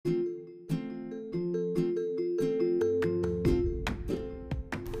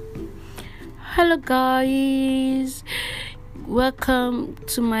Hello, guys. Welcome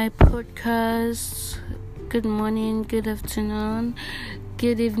to my podcast. Good morning, good afternoon,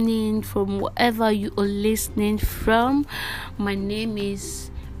 good evening from wherever you are listening from. My name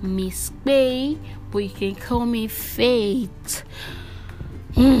is Miss Bay, but you can call me Faith.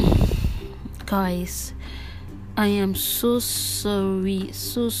 Guys, I am so sorry.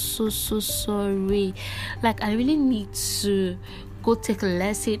 So sorry. Like, I really need to go take a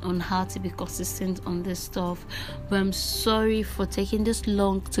lesson on how to be consistent on this stuff, but I'm sorry for taking this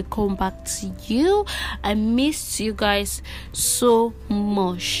long to come back to you. I missed you guys so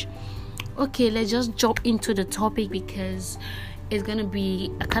much. Okay, let's just jump into the topic because it's gonna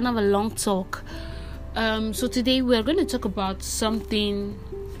be a kind of a long talk. So today we're going to talk about something,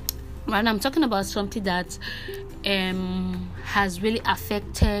 and I'm talking about something that has really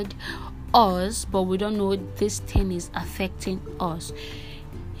affected us, but we don't know this thing is affecting us.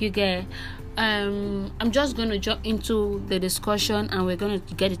 You get I'm just going to jump into the discussion, and we're going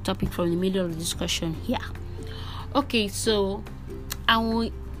to get a topic from the middle of the discussion here. Okay, so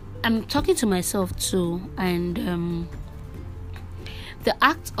I'm talking to myself too, and the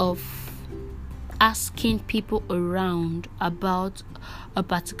act of asking people around about a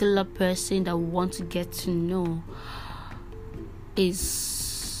particular person that we want to get to know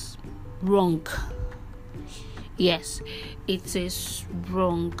is wrong. Yes, it is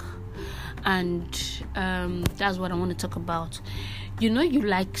wrong, and that's what I want to talk about. You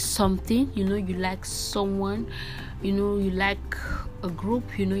like something, you like someone, you like a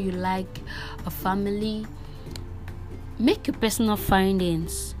group, you like a family. Make your personal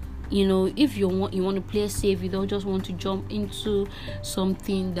findings. If you want to play safe, you don't just want to jump into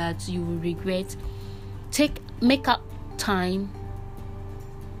something that you will regret. Take out time,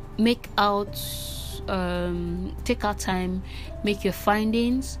 make your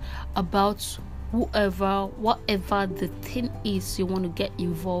findings about whatever the thing is you want to get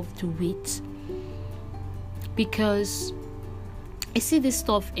involved with. Because you see, this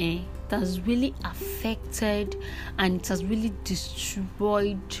stuff that has really affected and it has really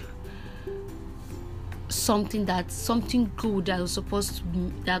destroyed something good that was supposed to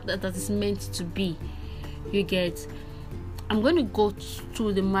be, that is meant to be. You get. I'm going to go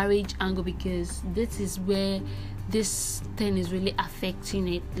to the marriage angle because this is where this thing is really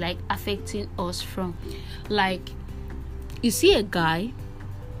affecting us from. Like, you see a guy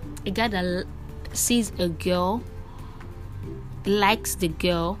that sees a girl, likes the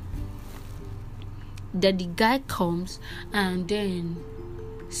girl, that the guy comes and then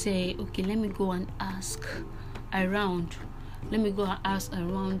say, okay, let me go and ask around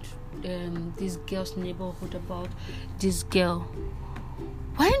this girl's neighborhood about this girl.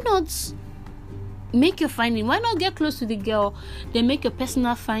 Why not make your finding? Why not get close to the girl, then make your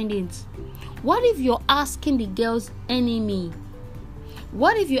personal findings? What if you're asking the girl's enemy?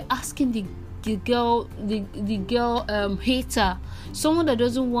 What if you're asking the girl hater, someone that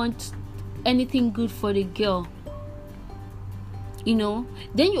doesn't want anything good for the girl?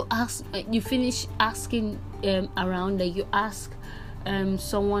 Then you finish asking around, like you ask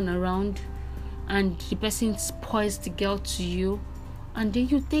someone around, and the person spoils the girl to you, and then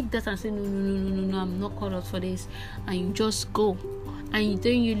you take that and say no, I'm not called out for this, and you just go, and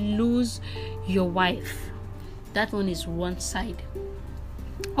then you lose your wife. That one is one side.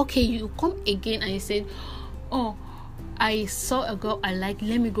 Okay, you come again and you said, oh, I saw a girl I like,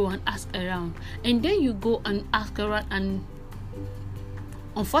 let me go and ask around. And then you go and ask around, and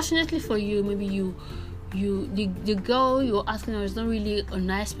unfortunately for you, maybe the girl you're asking her is not really a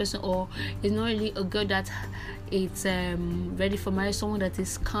nice person, or is not really a girl that is ready for marriage, someone that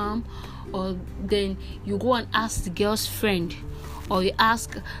is calm. Or then you go and ask the girl's friend, or you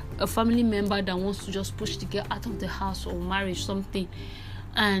ask a family member that wants to just push the girl out of the house or marriage something,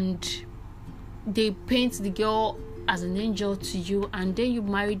 and they paint the girl as an angel to you, and then you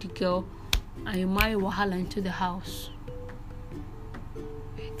marry the girl and you marry wahala into the house.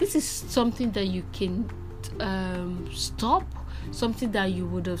 This is something that you can stop, something that you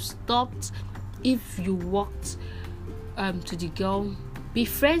would have stopped if you walked to the girl. Be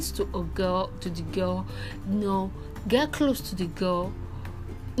friends to the girl. Get close to the girl.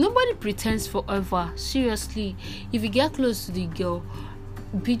 Nobody pretends forever. Seriously, if you get close to the girl,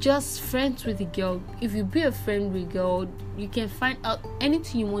 be just friends with the girl. If you be a friend with the girl, you can find out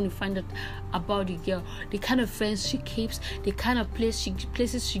anything you want to find out about the girl, the kind of friends she keeps, the kind of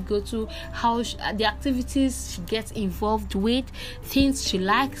places she go to, the activities she gets involved with, things she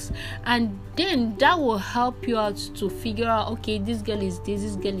likes, and then that will help you out to figure out, okay, this girl is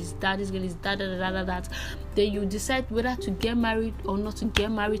this girl is that, this girl is that. Then you decide whether to get married or not to get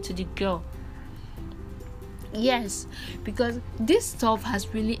married to the girl. Yes, because this stuff has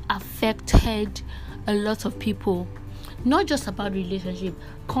really affected a lot of people. Not just about relationship,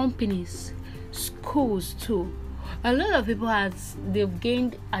 companies, schools too. A lot of people they've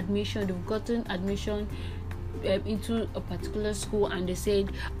gained admission, they've gotten admission into a particular school, and they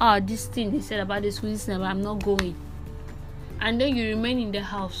said, this thing they said about the school, I'm not going. And then you remain in the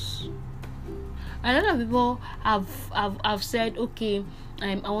house. A lot of people have said, okay,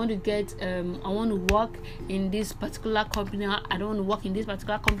 I want to work in this particular company. I don't want to work in this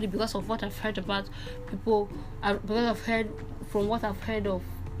particular company because of what I've heard about people.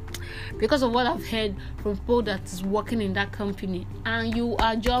 Because of what I've heard from people that is working in that company, and you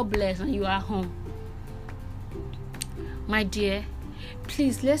are jobless and you are home. My dear,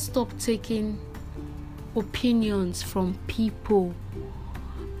 please, let's stop taking opinions from people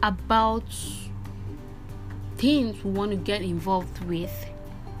about things we want to get involved with.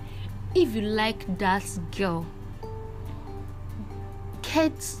 If you like that girl,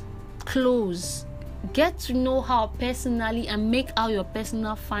 get close, get to know her personally, and make out your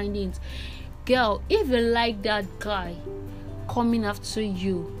personal findings. Girl, if you like that guy coming after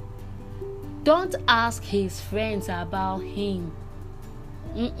you, don't ask his friends about him.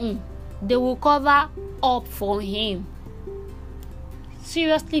 They will cover up for him.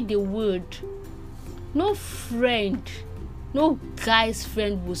 Seriously, they would. No guy's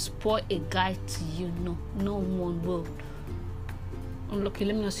friend will spoil a guy to you. No one will. Okay,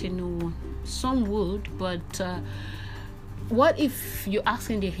 let me not say no one. Some would, but what if you're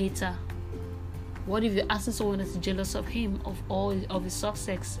asking the hater? What if you're asking someone that's jealous of him, of all of his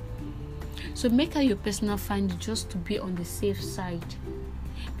success? So make out your personal finding just to be on the safe side,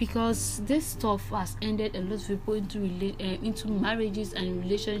 because this stuff has ended a lot of people into marriages and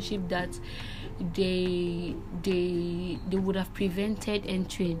relationships that they would have prevented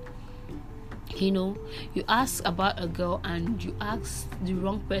entering. You ask about a girl and you ask the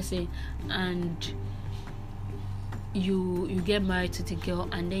wrong person, and you get married to the girl,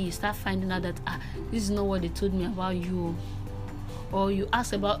 and then you start finding out that this is not what they told me about you. Or you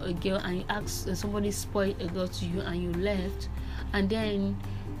ask about a girl and you ask somebody spoiled a girl to you and you left, and then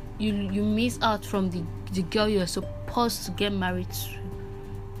you miss out from the girl you're supposed to get married to.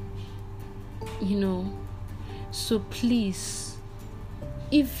 So please,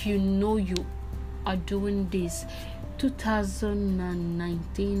 if you know you are doing this,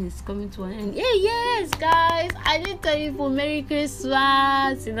 2019 is coming to an end. Yes, guys, I did tell you for Merry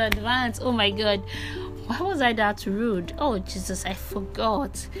Christmas in advance. Oh my God, why was I that rude? Oh Jesus, I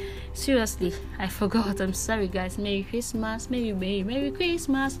forgot. Seriously, I forgot. I'm sorry, guys. Merry Christmas. Merry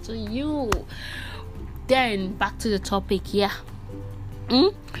Christmas to you. Then back to the topic. Yeah.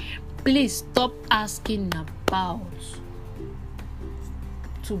 Please stop asking about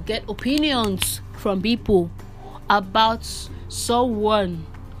to get opinions from people about someone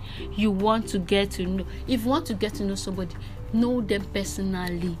you want to get to know. If you want to get to know somebody, know them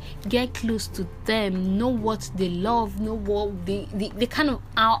personally, get close to them, know what they love, know what the kind of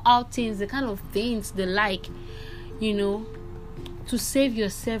outings, the kind of things they like, to save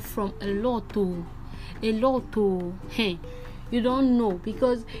yourself from a lot. Hey, you don't know,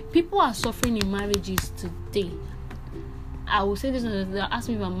 because people are suffering in marriages today. I will say this, they'll ask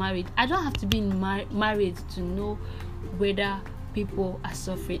me if I'm married. I don't have to be married to know whether people are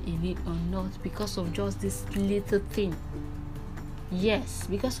suffering in it or not, because of just this little thing. Yes,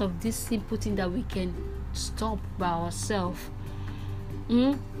 because of this simple thing that we can stop by ourselves.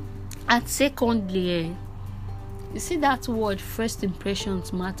 And secondly, you see that word, first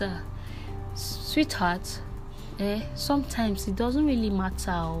impressions matter. Sweetheart, sometimes it doesn't really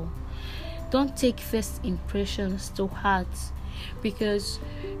matter. Don't take first impressions to heart, because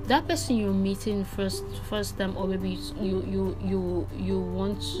that person you're meeting first time, or maybe you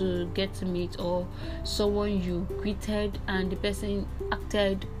want to get to meet, or someone you greeted and the person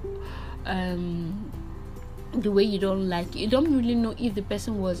acted the way you don't like. You don't really know if the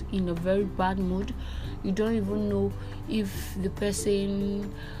person was in a very bad mood. You don't even know if the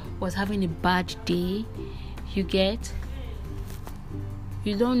person was having a bad day. You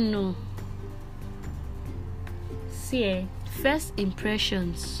don't know. See, first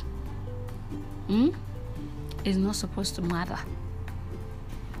impressions is not supposed to matter.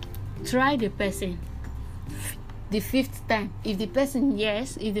 Try the person the fifth time. If the person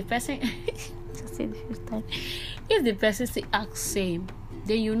just say the fifth time. If the person acts same,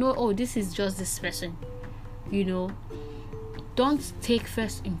 then this is just this person. Don't take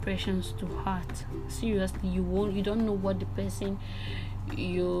first impressions to heart. Seriously, you don't know what the person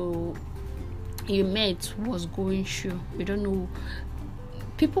you met was going through. You don't know.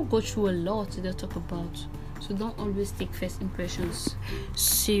 People go through a lot they talk about, So don't always take first impressions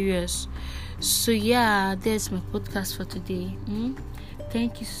serious. So yeah, there's my podcast for today.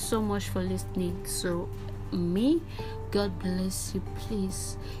 Thank you so much for listening. So me, God bless you.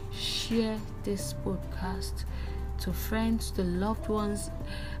 Please share this podcast to friends, to loved ones.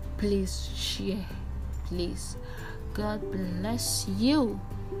 Please share. Please. God bless you.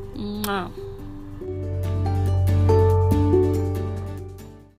 Mwah.